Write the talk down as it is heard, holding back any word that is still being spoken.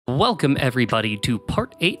Welcome everybody to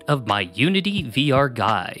part 8 of my Unity VR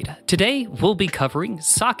guide. Today we'll be covering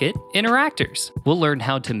socket interactors. We'll learn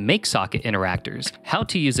how to make socket interactors, how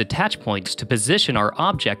to use attach points to position our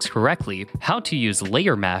objects correctly, how to use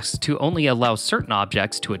layer masks to only allow certain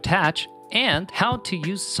objects to attach, and how to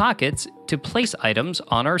use sockets to place items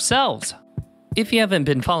on ourselves. If you haven't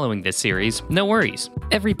been following this series, no worries.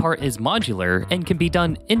 Every part is modular and can be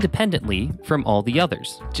done independently from all the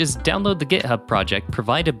others. Just download the GitHub project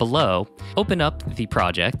provided below, open up the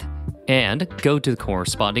project, and go to the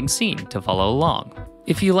corresponding scene to follow along.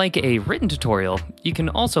 If you like a written tutorial, you can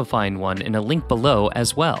also find one in a link below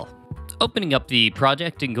as well. Opening up the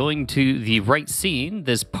project and going to the right scene,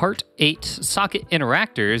 this part 8 socket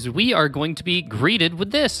interactors, we are going to be greeted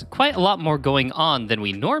with this. Quite a lot more going on than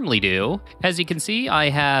we normally do. As you can see, I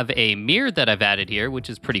have a mirror that I've added here,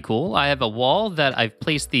 which is pretty cool. I have a wall that I've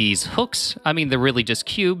placed these hooks. I mean, they're really just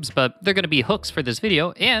cubes, but they're going to be hooks for this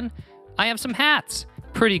video. And I have some hats.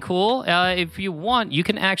 Pretty cool. If you want, you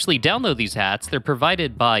can actually download these hats. They're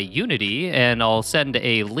provided by Unity, and I'll send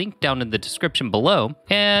a link down in the description below.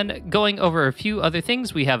 And going over a few other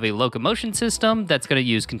things, we have a locomotion system that's going to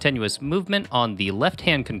use continuous movement on the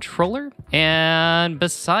left-hand controller. And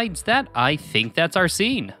besides that, I think that's our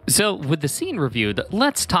scene. So with the scene reviewed,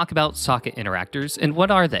 let's talk about socket interactors and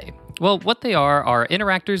what are they? Well, what they are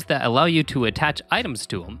interactors that allow you to attach items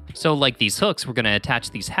to them. So like these hooks, we're going to attach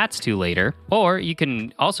these hats to later, or you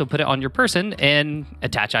can also put it on your person and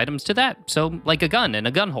attach items to that. So like a gun and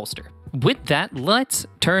a gun holster. With that, let's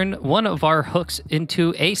turn one of our hooks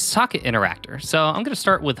into a socket interactor. So I'm going to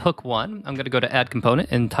start with hook 1. I'm going to go to add component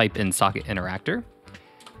and type in socket interactor.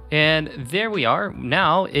 And there we are.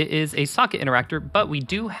 Now it is a socket interactor, but we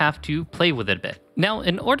do have to play with it a bit. Now,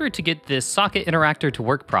 in order to get this socket interactor to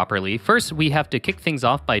work properly, first we have to kick things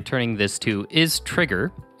off by turning this to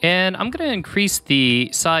isTrigger. And I'm going to increase the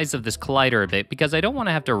size of this collider a bit because I don't want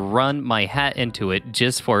to have to run my hat into it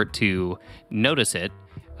just for it to notice it.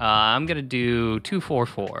 I'm going to do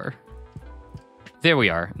 244. There we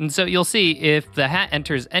are. And so you'll see if the hat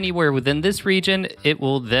enters anywhere within this region, it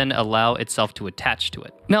will then allow itself to attach to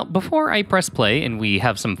it. Now, before I press play and we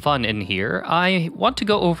have some fun in here, I want to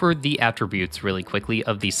go over the attributes really quickly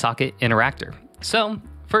of the socket interactor. So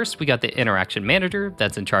first, we got the interaction manager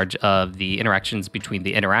that's in charge of the interactions between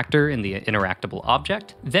the interactor and the interactable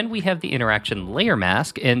object. Then we have the interaction layer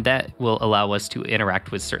mask, and that will allow us to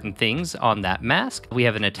interact with certain things on that mask. We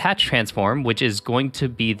have an attach transform, which is going to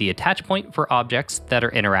be the attach point for objects that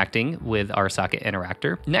are interacting with our socket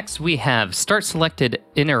interactor. Next, we have start selected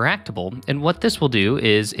interactable, and what this will do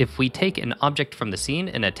is if we take an object from the scene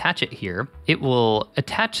and attach it here, it will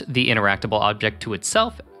attach the interactable object to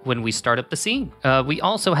itself when we start up the scene. We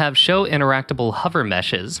also have show interactable hover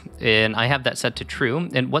meshes, and I have that set to true.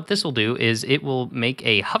 And what this will do is it will make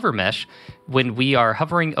a hover mesh when we are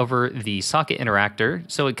hovering over the socket interactor.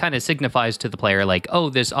 So it kind of signifies to the player like, oh,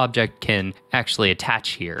 this object can actually attach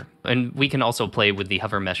here. And we can also play with the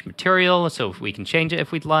hover mesh material. So if we can change it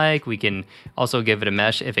if we'd like, we can also give it a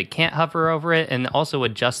mesh if it can't hover over it, and also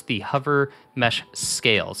adjust the hover mesh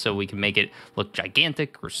scale. So we can make it look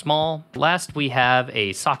gigantic or small. Last, we have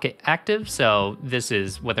a socket active. So this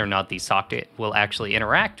is whether or not the socket will actually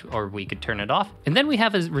interact, or we could turn it off. And then we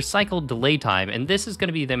have a recycled delay time. And this is going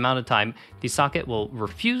to be the amount of time the socket will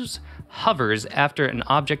refuse hovers after an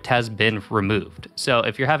object has been removed. So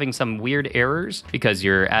if you're having some weird errors because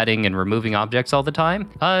you're adding and removing objects all the time,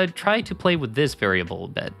 try to play with this variable a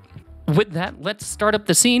bit. With that, let's start up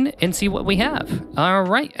the scene and see what we have. All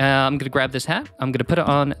right, I'm going to grab this hat. I'm going to put it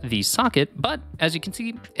on the socket, but as you can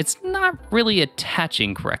see, it's not really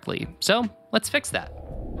attaching correctly. So let's fix that.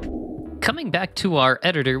 Coming back to our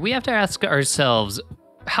editor, we have to ask ourselves,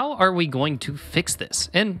 how are we going to fix this?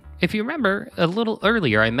 And if you remember a little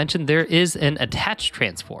earlier, I mentioned there is an attach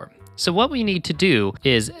transform. So what we need to do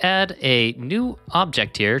is add a new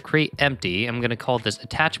object here, create empty. I'm going to call this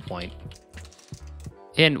attach point.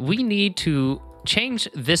 And we need to change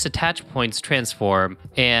this attach points transform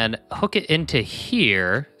and hook it into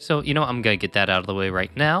here. So, you know, I'm going to get that out of the way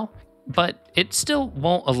right now. But it still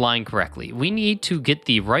won't align correctly. We need to get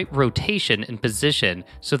the right rotation and position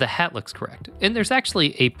so the hat looks correct. And there's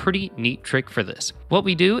actually a pretty neat trick for this. What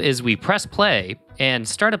we do is we press play and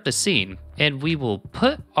start up the scene, and we will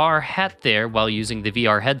put our hat there while using the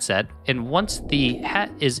VR headset. And once the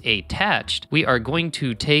hat is attached, we are going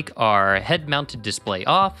to take our head-mounted display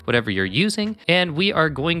off, whatever you're using, and we are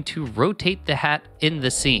going to rotate the hat in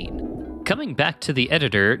the scene. Coming back to the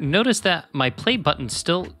editor, notice that my play button's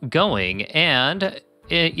still going, and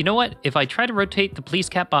you know what? If I try to rotate the police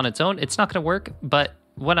cap on its own, it's not going to work, but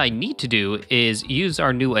what I need to do is use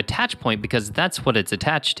our new attach point because that's what it's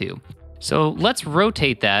attached to. So let's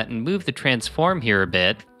rotate that and move the transform here a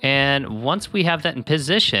bit. And once we have that in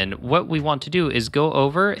position, what we want to do is go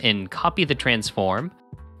over and copy the transform.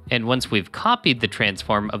 And once we've copied the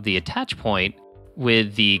transform of the attach point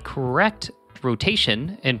with the correct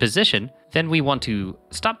rotation and position, then we want to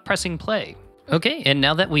stop pressing play. Okay, and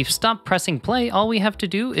now that we've stopped pressing play, all we have to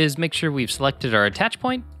do is make sure we've selected our attach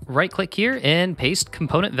point, right-click here, and paste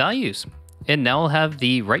component values. And now we'll have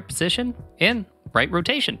the right position and right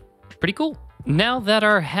rotation. Pretty cool. Now that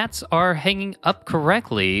our hats are hanging up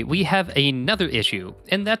correctly, we have another issue,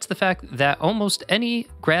 and that's the fact that almost any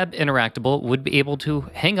grab interactable would be able to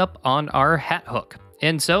hang up on our hat hook.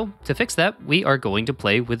 And so, to fix that, we are going to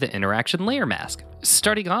play with the interaction layer mask.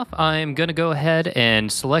 Starting off, I'm going to go ahead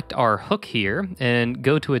and select our hook here and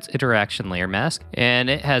go to its interaction layer mask. And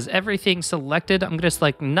it has everything selected. I'm going to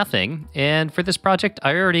select nothing. And for this project,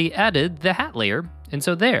 I already added the hat layer. And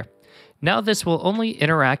so there. Now this will only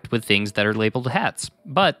interact with things that are labeled hats.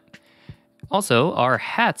 But also, our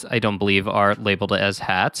hats, I don't believe, are labeled as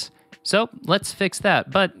hats. So let's fix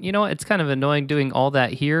that. But you know, it's kind of annoying doing all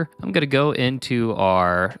that here. I'm going to go into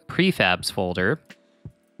our prefabs folder.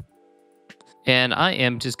 And I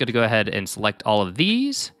am just going to go ahead and select all of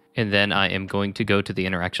these. And then I am going to go to the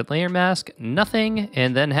interaction layer mask, nothing,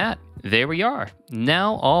 and then hat. There we are.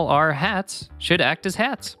 Now all our hats should act as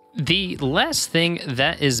hats. The last thing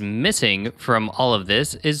that is missing from all of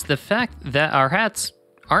this is the fact that our hats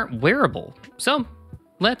aren't wearable. So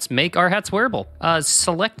let's make our hats wearable.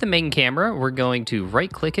 Select the main camera. We're going to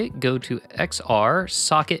right click it, go to XR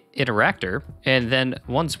socket interactor. And then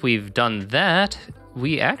once we've done that,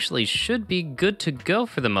 we actually should be good to go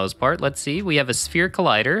for the most part. Let's see, we have a sphere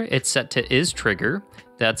collider. It's set to is trigger.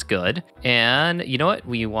 That's good. And you know what?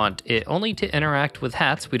 We want it only to interact with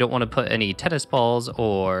hats. We don't want to put any tennis balls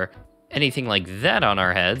or anything like that on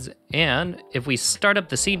our heads. And if we start up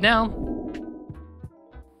the scene now,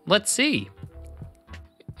 let's see.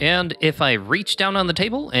 And if I reach down on the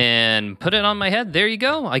table and put it on my head, there you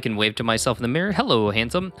go. I can wave to myself in the mirror. Hello,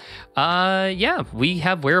 handsome. Yeah, we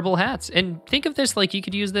have wearable hats. And think of this like you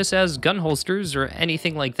could use this as gun holsters or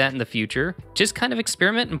anything like that in the future. Just kind of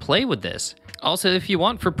experiment and play with this. Also, if you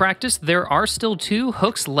want for practice, there are still 2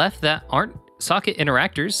 hooks left that aren't socket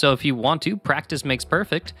interactors, so if you want to, practice makes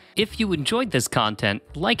perfect. If you enjoyed this content,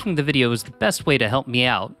 liking the video is the best way to help me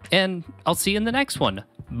out, and I'll see you in the next one.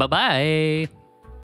 Bye-bye!